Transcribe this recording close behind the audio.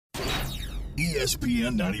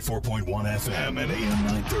ESPN 94.1 FM and AM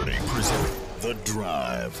 930 present The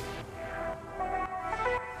Drive.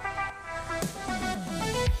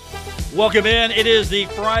 Welcome in. It is the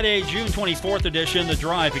Friday, June 24th edition. The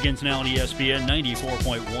Drive begins now on ESPN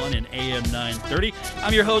 94.1 and AM 930.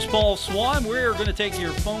 I'm your host, Paul Swan. We're going to take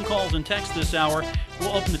your phone calls and texts this hour.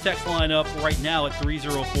 We'll open the text line up right now at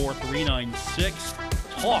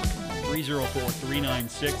 304-396-TALK.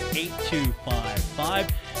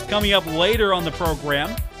 304-396-8255. Coming up later on the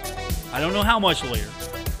program, I don't know how much later,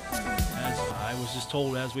 as I was just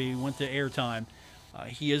told as we went to airtime,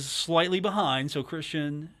 he is slightly behind, so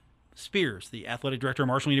Christian Spears, the athletic director of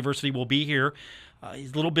Marshall University, will be here.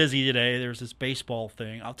 He's a little busy today. There's this baseball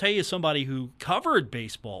thing. I'll tell you, somebody who covered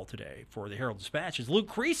baseball today for the Herald-Dispatch is Luke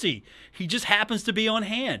Creasy. He just happens to be on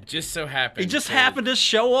hand. Just so happened. He just happened to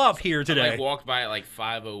show up here today. I walked by at like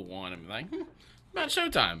 5:01. I'm like, about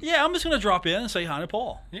showtime. Yeah, I'm just going to drop in and say hi to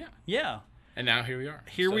Paul. Yeah. And now here we are.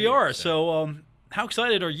 Here we are. So how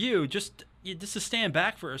excited are you? Just to stand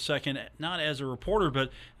back for a second, not as a reporter,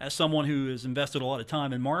 but as someone who has invested a lot of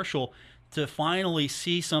time in Marshall, to finally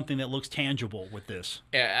see something that looks tangible with this.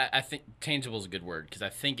 Yeah, I think tangible is a good word, because I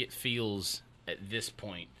think it feels at this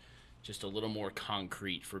point just a little more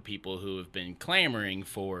concrete for people who have been clamoring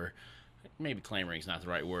for, maybe clamoring is not the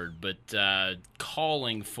right word, but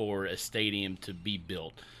calling for a stadium to be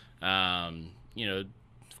built. Of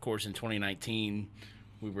course, in 2019,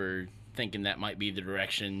 we were thinking that might be the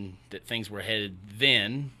direction that things were headed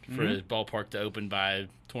then for the ballpark to open by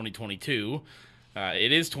 2022.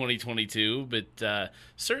 It is 2022, but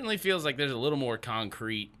certainly feels like there's a little more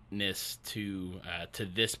concreteness to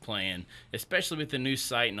this plan, especially with the new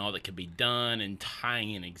site and all that could be done and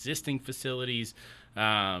tying in existing facilities.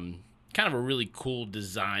 Kind of a really cool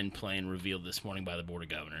design plan revealed this morning by the Board of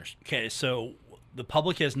Governors. Okay, so the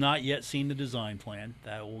public has not yet seen the design plan.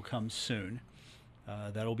 That will come soon.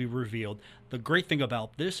 That'll be revealed. The great thing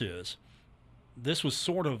about this is this was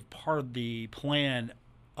sort of part of the plan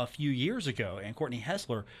a few years ago, and Courtney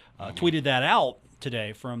Hessler tweeted that out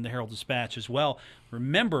today from the Herald-Dispatch as well.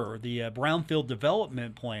 Remember the Brownfield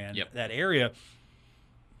Development Plan, that area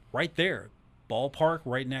right there, ballpark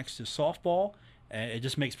right next to softball, and it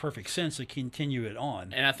just makes perfect sense to continue it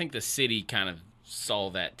on. And I think the city kind of saw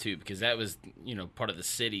that too, because that was, part of the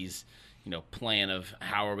city's, plan of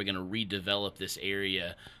how are we going to redevelop this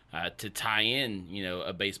area to tie in,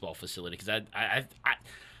 a baseball facility. Because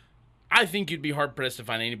I think you'd be hard-pressed to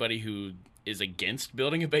find anybody who is against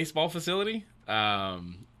building a baseball facility.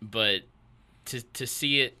 But to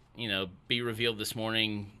see it, be revealed this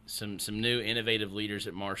morning, some new innovative leaders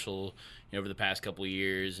at Marshall over the past couple of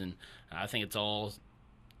years, and I think it's all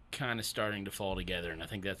kind of starting to fall together, and I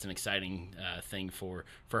think that's an exciting thing for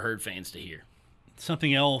Herd fans to hear.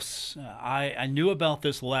 Something else, I knew about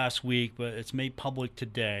this last week, but it's made public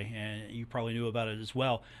today, and you probably knew about it as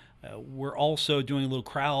well. We're also doing a little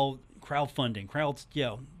crowdfunding.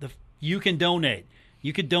 You can donate.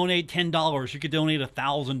 You could donate $10. You could donate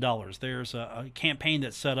 $1,000. There's a campaign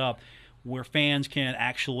that's set up where fans can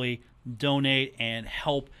actually donate and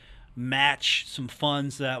help match some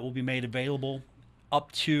funds that will be made available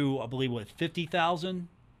up to, I believe, $50,000.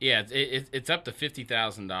 Yeah, it's up to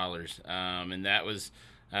 $50,000, and that was,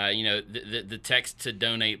 the text to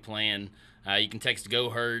donate plan. You can text Go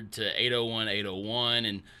Herd to 801-801,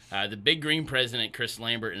 and the Big Green president, Chris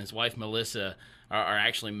Lambert, and his wife, Melissa, are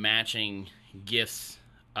actually matching gifts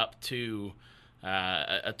up to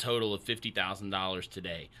a total of $50,000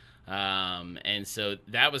 today. And so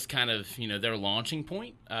that was kind of, their launching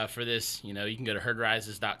point for this. You can go to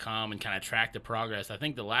herdrises.com and kind of track the progress. I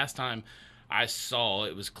think the last time I saw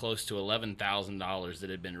it was close to $11,000 that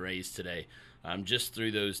had been raised today. Just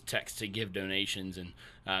through those text to give donations. And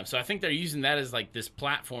so I think they're using that as like this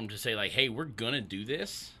platform to say like, hey, we're going to do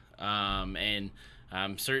this. And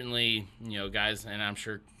certainly, guys, and I'm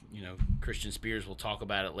sure, Christian Spears will talk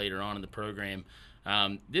about it later on in the program.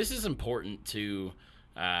 This is important to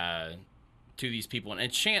these people, and a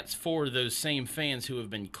chance for those same fans who have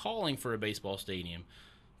been calling for a baseball stadium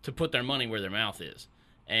to put their money where their mouth is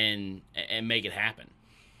and make it happen.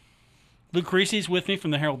 Luke Creasy is with me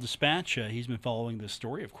from the Herald-Dispatch. He's been following this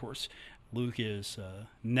story, of course. Luke is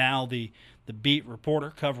now the beat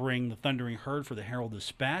reporter covering the Thundering Herd for the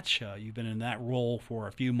Herald-Dispatch. You've been in that role for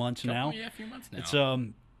a few months now. Yeah, a few months now.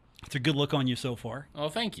 It's a good look on you so far. Oh,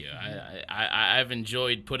 thank you. I've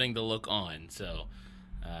enjoyed putting the look on. So,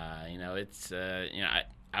 I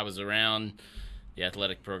was around the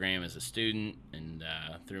athletic program as a student, and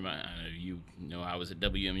through my, I was at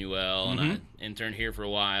WMUL, and I interned here for a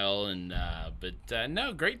while, and but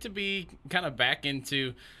no, great to be kind of back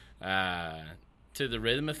into to the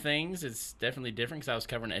rhythm of things. It's definitely different because I was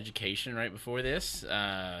covering education right before this.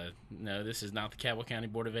 No, this is not the Cabell County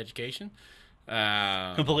Board of Education.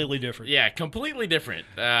 Completely different. Yeah, completely different.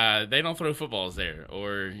 They don't throw footballs there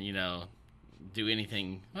or, do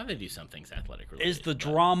anything. Well, they do some things athletic related. Is the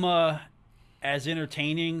drama as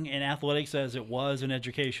entertaining in athletics as it was in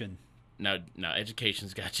education? No,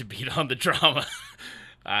 education's got you beat on the drama.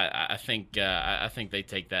 I think they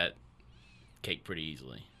take that cake pretty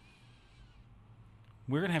easily.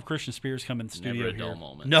 We're gonna have Christian Spears come in the studio Never a here. dull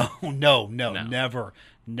moment. No,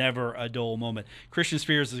 never a dull moment. Christian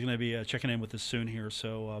Spears is going to be checking in with us soon here,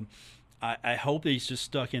 so I hope that he's just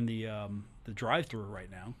stuck in the drive-thru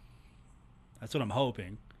right now. That's what I'm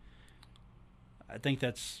hoping. I think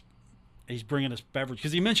he's bringing us beverage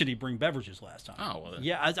because he mentioned he'd bring beverages last time. Oh well.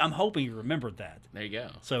 Yeah, I'm hoping you remembered that. There you go.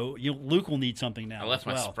 So Luke will need something now. I left as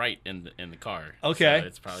my well. Sprite in the car.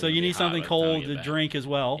 Okay. So you need something cold to back. drink as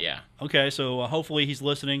well. Yeah. Okay. So hopefully he's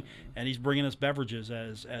listening and he's bringing us beverages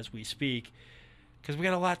as we speak, because we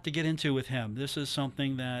got a lot to get into with him. This is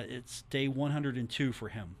something that it's day 102 for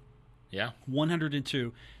him. Yeah.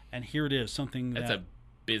 102, and here it is. Something That's a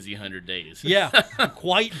busy 100 days. Yeah,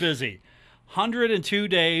 quite busy. 102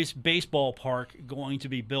 days, baseball park going to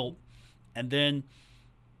be built. And then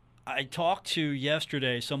I talked to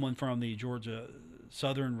yesterday someone from the Georgia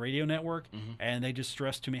Southern Radio Network, and they just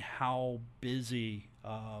stressed to me how busy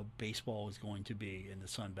baseball is going to be in the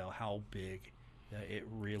Sun Belt, how big it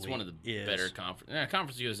really is. It's one of the better conferences.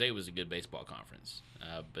 Conference USA was a good baseball conference,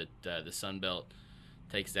 but the Sun Belt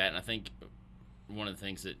takes that. And I think one of the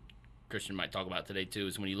things that Christian might talk about today too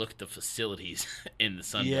is when you look at the facilities in the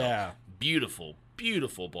Sun Belt. Beautiful,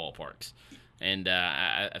 beautiful ballparks. And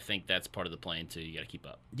I think that's part of the plan too. You got to keep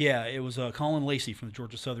up. Yeah, it was Colin Lacey from the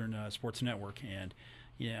Georgia Southern Sports Network, and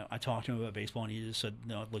I talked to him about baseball, and he just said,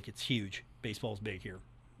 "No, look, it's huge. Baseball's big here."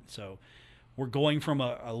 So we're going from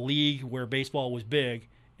a league where baseball was big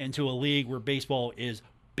into a league where baseball is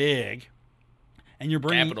big, and you're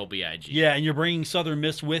bringing capital BIG. Yeah, and you're bringing Southern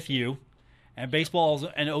Miss with you. And baseball's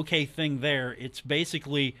an okay thing there. It's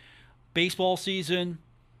basically baseball season,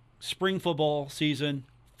 spring football season,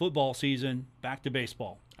 back to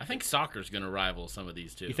baseball. I think soccer's going to rival some of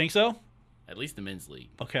these too. You think so? At least the men's league.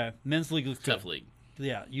 Okay, men's league looks Tough good. league.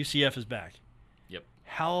 Yeah, UCF is back. Yep.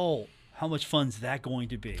 How much fun is that going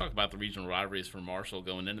to be? Talk about the regional rivalries for Marshall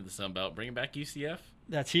going into the Sun Belt, bringing back UCF.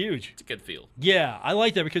 That's huge. It's a good feel. Yeah, I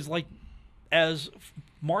like that because, as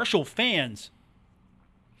Marshall fans,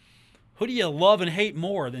 who do you love and hate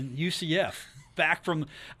more than UCF? Back from,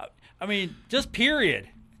 just period.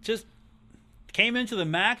 Just came into the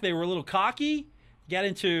MAC. They were a little cocky. Got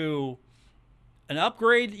into an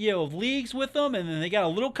upgrade, of leagues with them, and then they got a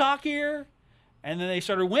little cockier, and then they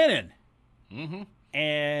started winning. Mm-hmm.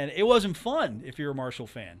 And it wasn't fun if you're a Marshall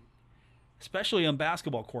fan, especially on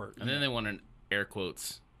basketball court. And then they won an air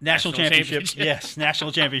quotes national championship. Yes,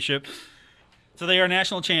 national championship. So they are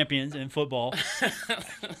national champions in football.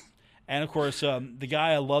 And, of course, the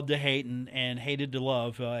guy I love to hate and hated to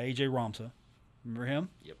love, A.J. Ramsa. Remember him?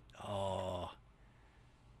 Yep. Oh.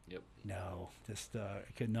 Yep. No, just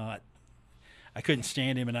I couldn't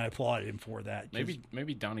stand him, and I applauded him for that.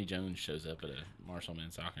 Maybe Donnie Jones shows up at a Marshall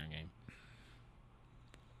men's soccer game.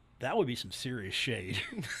 That would be some serious shade.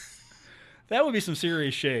 That would be some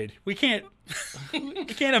serious shade. We can't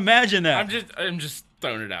imagine that. I'm just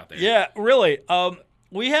throwing it out there. Yeah, really.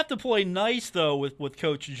 We have to play nice though with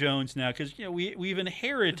Coach Jones now because we've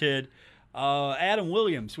inherited Adam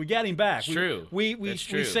Williams. We got him back. True. We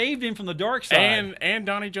saved him from the dark side. And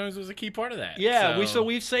Donnie Jones was a key part of that. Yeah, so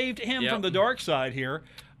we've saved him from the dark side here.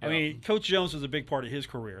 Yep. Coach Jones was a big part of his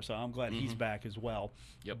career, so I'm glad he's back as well.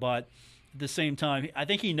 Yep. But at the same time, I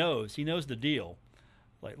think he knows the deal.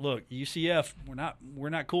 Like, look, UCF, we're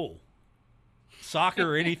not cool.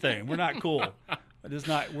 Soccer or anything, we're not cool.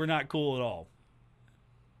 We're not cool at all.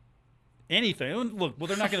 Anything. Look, well,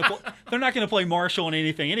 they're not going to play Marshall in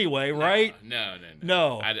anything anyway, right?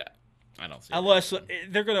 No. I don't see unless that.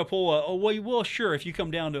 They're going to pull well, sure. If you come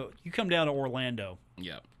down to Orlando.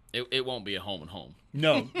 Yeah, it won't be a home and home.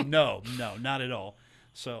 No, not at all.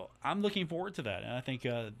 So I'm looking forward to that, and I think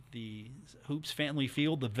the Hoops Family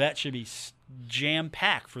Field, the vet, should be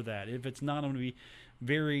jam-packed for that. If it's not, I'm going to be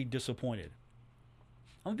very disappointed.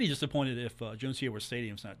 I'm going to be disappointed if Jones Field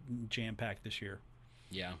Stadium's not jam-packed this year.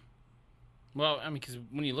 Yeah. Well, because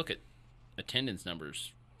when you look at attendance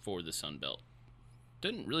numbers for the Sun Belt, it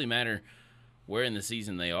doesn't really matter where in the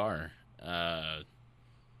season they are.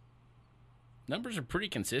 Numbers are pretty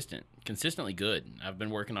consistently good. I've been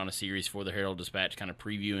working on a series for the Herald-Dispatch, kind of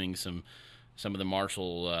previewing some some of the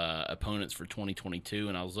Marshall opponents for 2022,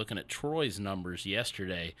 and I was looking at Troy's numbers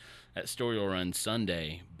yesterday. That story will run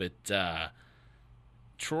Sunday, but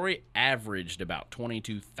Troy averaged about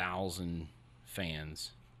 22,000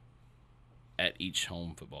 fans at each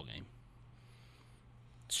home football game.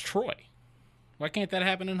 It's Troy. Why can't that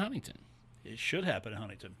happen in Huntington? It should happen in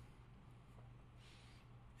Huntington.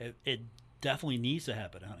 It definitely needs to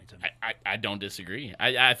happen in Huntington. I don't disagree.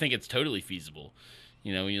 I think it's totally feasible.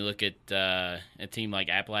 You know, when you look at a team like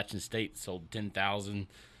Appalachian State sold 10,000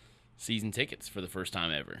 season tickets for the first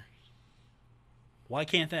time ever. Why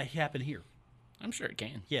can't that happen here? I'm sure it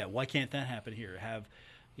can. Yeah, why can't that happen here? Have,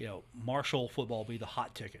 Marshall football be the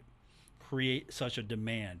hot ticket. Create such a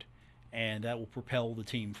demand, and that will propel the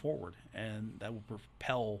team forward, and that will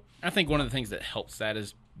propel. I think one of the things that helps that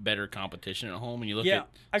is better competition at home. When you look I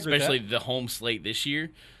agree especially with that. the home slate this year,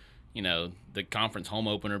 the conference home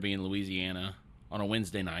opener being Louisiana on a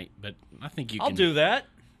Wednesday night, but I think I'll do that.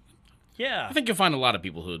 Yeah. I think you'll find a lot of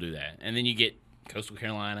people who will do that. And then you get Coastal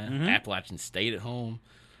Carolina, Mm-hmm. Appalachian State at home.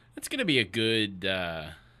 That's going to be a good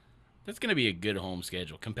home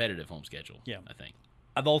schedule, competitive home schedule, Yeah. I think.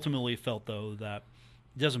 I've ultimately felt, though, that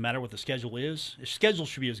it doesn't matter what the schedule is. The schedule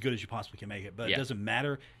should be as good as you possibly can make it, but Yeah. it doesn't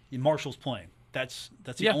matter. Marshall's playing. That's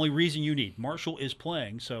the Yeah. only reason you need. Marshall is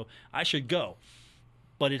playing, so I should go.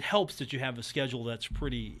 But it helps that you have a schedule that's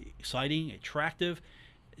pretty exciting, attractive.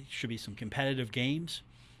 It should be some competitive games.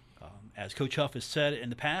 As Coach Huff has said in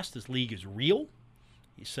the past, this league is real.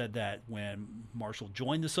 He said that when Marshall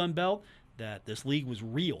joined the Sun Belt, that this league was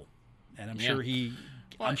real. And I'm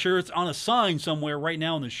sure it's on a sign somewhere right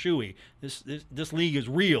now in the shoey. This league is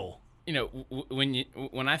real.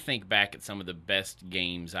 When I think back at some of the best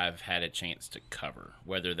games I've had a chance to cover,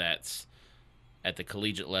 whether that's at the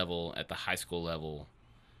collegiate level, at the high school level,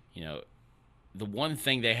 the one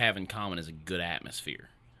thing they have in common is a good atmosphere.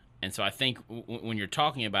 And so I think when you're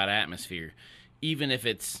talking about atmosphere, even if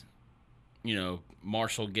it's,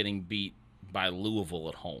 Marshall getting beat by Louisville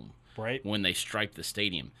at home, Right. when they striped the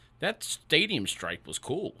stadium, that stadium stripe was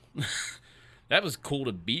cool. That was cool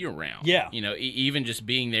to be around. Yeah. Even just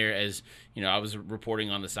being there as, I was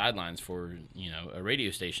reporting on the sidelines for, a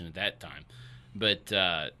radio station at that time. But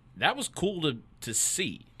that was cool to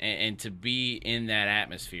see and to be in that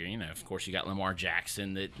atmosphere. Of course, you got Lamar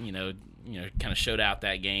Jackson that, kind of showed out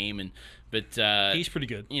that game. But He's pretty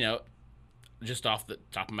good. Just off the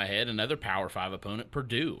top of my head, another Power 5 opponent,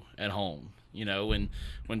 Purdue at home. When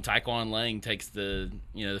Taekwon Lang takes the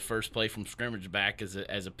first play from scrimmage back as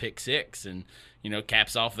a pick six and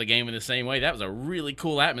caps off the game in the same way. That was a really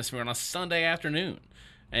cool atmosphere on a Sunday afternoon.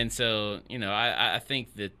 And so I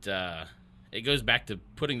think that it goes back to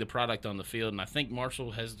putting the product on the field, and I think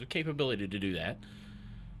Marshall has the capability to do that.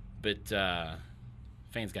 But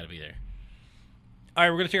fans got to be there. All right,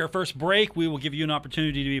 we're going to take our first break. We will give you an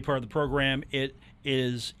opportunity to be a part of the program. It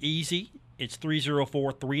is easy. It's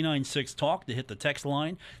 304-396-TALK to hit the text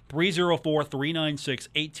line,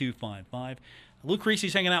 304-396-8255. Luke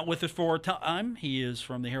Creasy's hanging out with us for a time. He is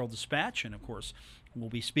from the Herald-Dispatch, and, of course, we'll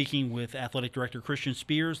be speaking with Athletic Director Christian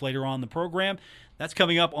Spears later on in the program. That's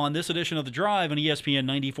coming up on this edition of The Drive on ESPN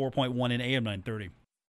 94.1 and AM 930.